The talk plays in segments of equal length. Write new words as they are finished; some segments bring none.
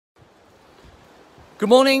Good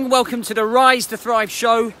morning, welcome to the Rise to Thrive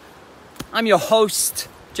show. I'm your host,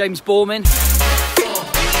 James Borman.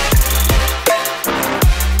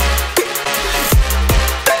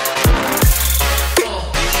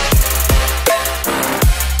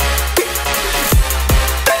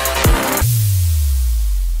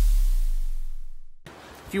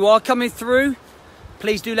 If you are coming through,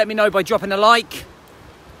 please do let me know by dropping a like,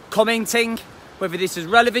 commenting, whether this is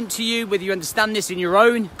relevant to you, whether you understand this in your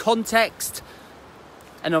own context,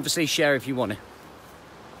 and obviously share if you want to.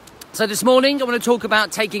 So this morning I want to talk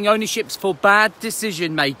about taking ownerships for bad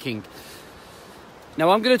decision making.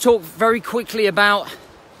 Now I'm going to talk very quickly about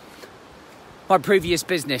my previous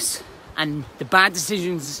business and the bad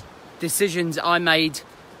decisions I made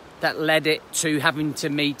that led it to having to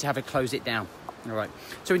have to close it down. All right.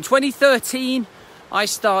 So in 2013 I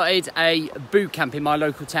started a boot camp in my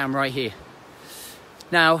local town right here.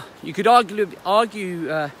 Now you could argue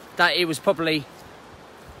that it was probably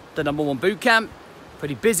the number one boot camp,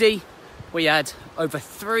 pretty busy. We had over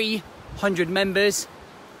 300 members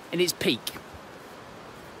in its peak.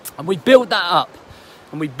 And we built that up.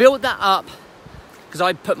 Because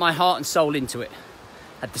I put my heart and soul into it.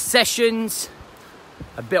 At the sessions,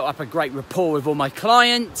 I built up a great rapport with all my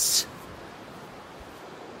clients.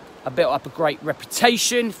 I built up a great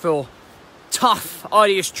reputation for tough,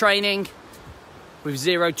 arduous training with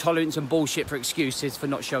zero tolerance and bullshit for excuses for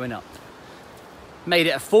not showing up. Made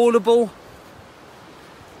it affordable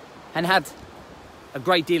and had a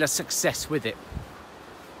great deal of success with it.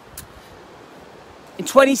 In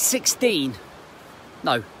 2017,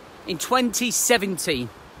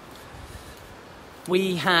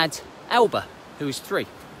 we had Alba, who was 3.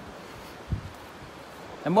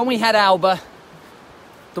 And when we had Alba,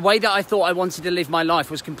 the way that I thought I wanted to live my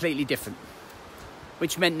life was completely different,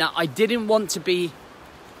 which meant that I didn't want to be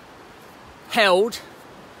held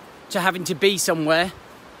to having to be somewhere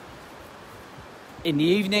in the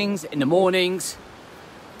evenings, in the mornings.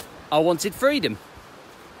 I wanted freedom.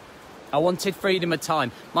 I wanted freedom of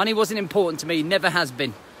time. Money wasn't important to me, never has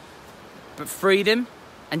been. But freedom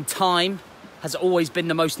and time has always been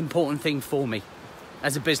the most important thing for me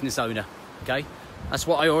as a business owner, okay? That's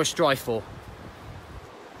what I always strive for.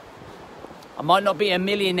 I might not be a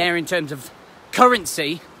millionaire in terms of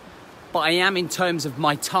currency, but I am in terms of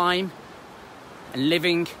my time and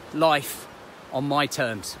living life on my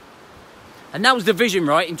terms. And that was the vision,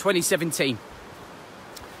 right, in 2017.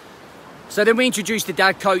 So then we introduced the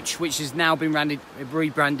Dad Coach, which has now been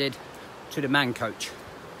rebranded to the Man Coach.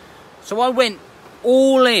 So I went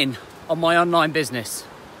all in on my online business.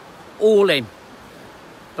 All in.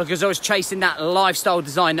 Because I was chasing that lifestyle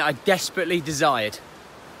design that I desperately desired.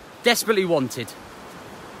 Desperately wanted.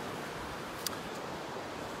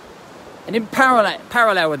 And in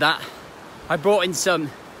parallel with that, I brought in some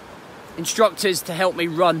instructors to help me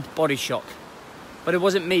run Body Shock. But it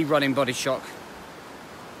wasn't me running Body Shock.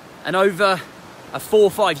 And over 4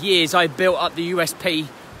 or 5 years, I built up the USP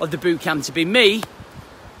of the bootcamp to be me,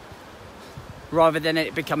 rather than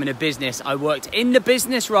it becoming a business. I worked in the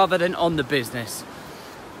business rather than on the business.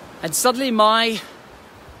 And suddenly my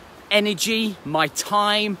energy, my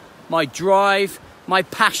time, my drive, my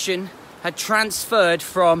passion had transferred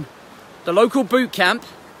from the local bootcamp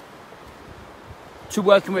to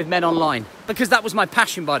working with men online, because that was my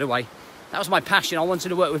passion, by the way. That was my passion. I wanted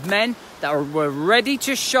to work with men that were ready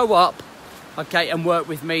to show up, okay, and work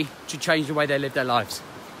with me to change the way they live their lives.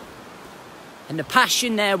 And the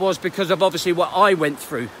passion there was because of obviously what I went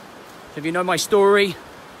through. So if you know my story,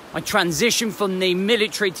 my transition from the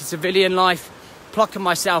military to civilian life, plucking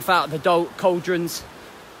myself out of the cauldrons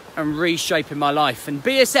and reshaping my life. And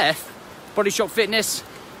BSF, Body Shock Fitness,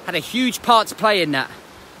 had a huge part to play in that,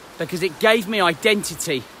 because it gave me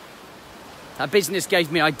identity. That business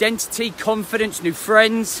gave me identity, confidence, new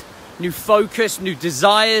friends, new focus, new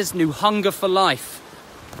desires, new hunger for life.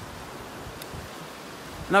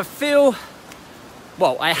 And I feel,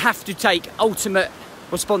 I have to take ultimate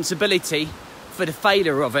responsibility for the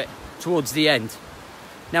failure of it towards the end.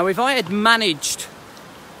 Now, if I had managed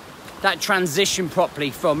that transition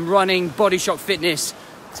properly from running Body Shock Fitness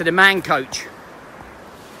to the Man Coach,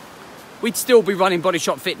 we'd still be running Body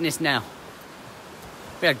Shock Fitness now.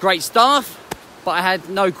 We had great staff, but I had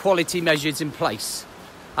no quality measures in place.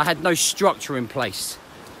 I had no structure in place.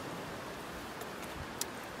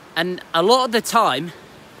 And a lot of the time,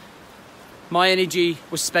 my energy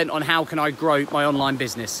was spent on how can I grow my online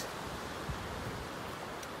business.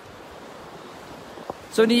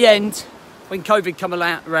 So in the end, when COVID came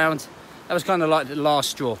around, that was kind of like the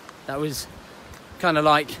last straw. That was kind of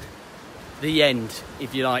like the end,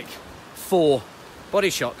 if you like, for Body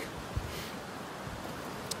Shock.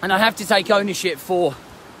 And I have to take ownership for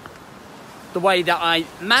the way that I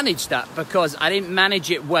managed that, because I didn't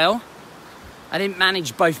manage it well. I didn't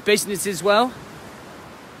manage both businesses well.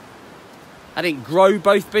 I didn't grow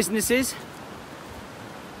both businesses.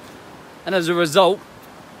 And as a result,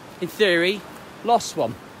 in theory, lost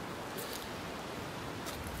one.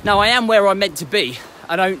 Now I am where I'm meant to be.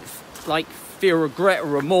 I don't feel regret or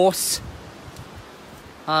remorse.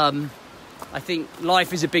 I think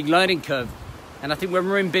life is a big learning curve. And I think when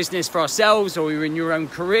we're in business for ourselves, or you're in your own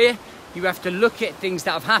career, you have to look at things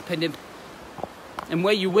that have happened, and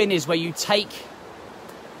where you win is where you take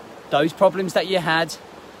those problems that you had,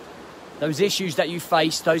 those issues that you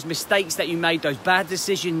faced, those mistakes that you made, those bad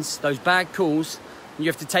decisions, those bad calls, and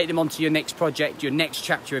you have to take them onto your next project, your next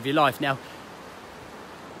chapter of your life. Now,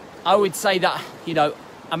 I would say that,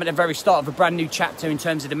 I'm at the very start of a brand new chapter in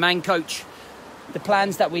terms of the Man Coach. The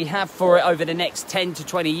plans that we have for it over the next 10 to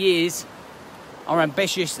 20 years are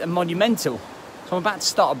ambitious and monumental. So I'm about to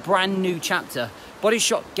start a brand new chapter. Body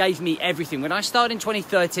Shop gave me everything. When I started in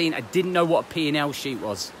 2013, I didn't know what a P&L sheet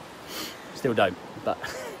was. Still don't, but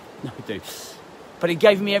no, I do. But it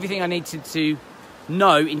gave me everything I needed to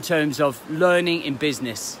know in terms of learning in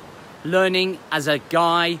business. Learning as a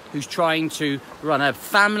guy who's trying to run a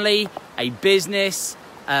family, a business,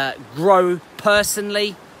 grow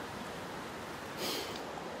personally.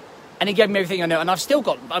 And he gave me everything I know, and I've still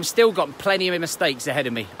got plenty of mistakes ahead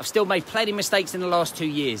of me. I've still made plenty of mistakes in the last 2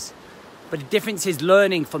 years. But the difference is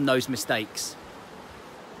learning from those mistakes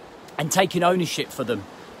and taking ownership for them,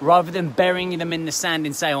 rather than burying them in the sand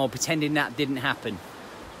and saying, pretending that didn't happen.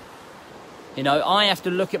 I have to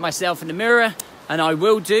look at myself in the mirror, and I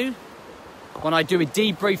will do. When I do a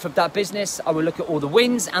debrief of that business, I will look at all the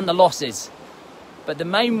wins and the losses. But the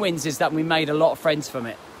main wins is that we made a lot of friends from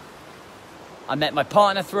it. I met my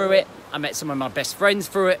partner through it. I met some of my best friends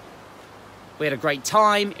through it. We had a great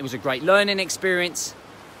time. It was a great learning experience.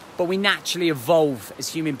 But we naturally evolve as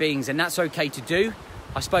human beings, and that's okay to do.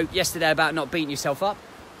 I spoke yesterday about not beating yourself up.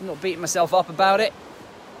 I'm not beating myself up about it.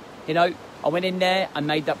 I went in there, I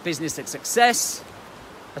made that business a success.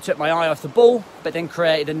 I took my eye off the ball, but then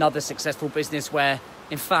created another successful business where,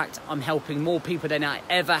 in fact, I'm helping more people than I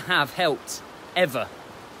ever have helped, ever.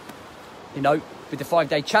 With the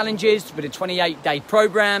 5-day challenges, with the 28-day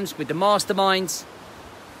programs, with the masterminds.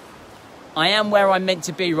 I am where I'm meant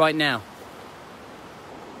to be right now.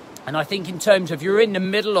 And I think in terms of, you're in the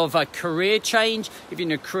middle of a career change, if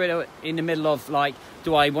you're in the middle of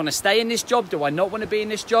do I want to stay in this job? Do I not want to be in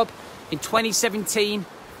this job? In 2017,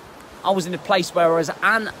 I was in a place where I was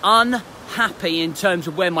unhappy in terms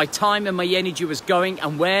of where my time and my energy was going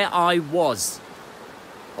and where I was.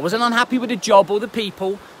 I wasn't unhappy with the job or the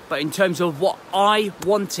people, but in terms of what I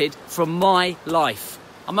wanted from my life.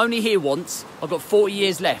 I'm only here once. I've got 40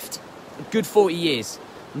 years left, a good 40 years.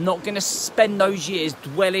 I'm not going to spend those years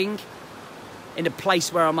dwelling in a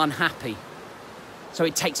place where I'm unhappy. So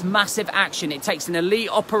it takes massive action. It takes an elite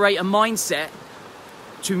operator mindset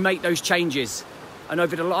to make those changes. And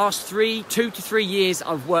over the last 2 to 3 years,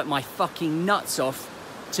 I've worked my fucking nuts off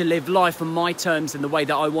to live life on my terms and the way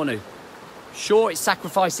that I want to. Sure, it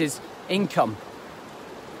sacrifices income,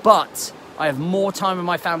 but I have more time with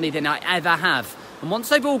my family than I ever have. And once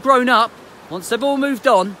they've all grown up, once they've all moved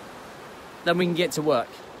on, then we can get to work,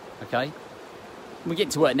 okay? We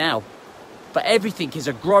get to work now. But everything is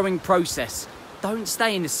a growing process. Don't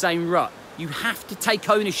stay in the same rut. You have to take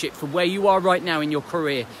ownership for where you are right now in your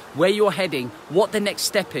career, where you're heading, what the next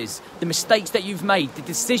step is, the mistakes that you've made, the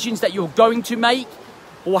decisions that you're going to make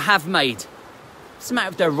or have made. It doesn't matter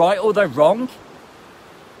if they're right or they're wrong.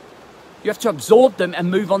 You have to absorb them and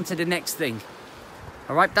move on to the next thing.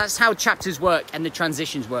 All right, that's how chapters work and the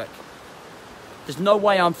transitions work. There's no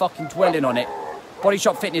way I'm fucking dwelling on it. Body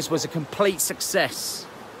Shop Fitness was a complete success.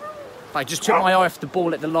 I just took my eye off the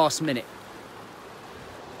ball at the last minute.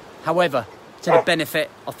 However, to the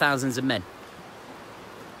benefit of thousands of men.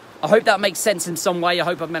 I hope that makes sense in some way. I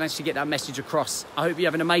hope I've managed to get that message across. I hope you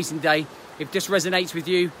have an amazing day. If this resonates with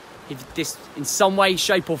you, if this in some way,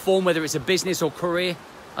 shape or form, whether it's a business or career,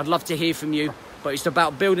 I'd love to hear from you. But it's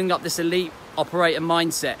about building up this elite operator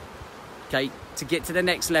mindset, okay, to get to the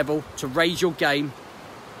next level, to raise your game,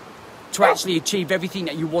 to actually achieve everything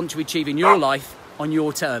that you want to achieve in your life on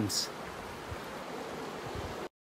your terms.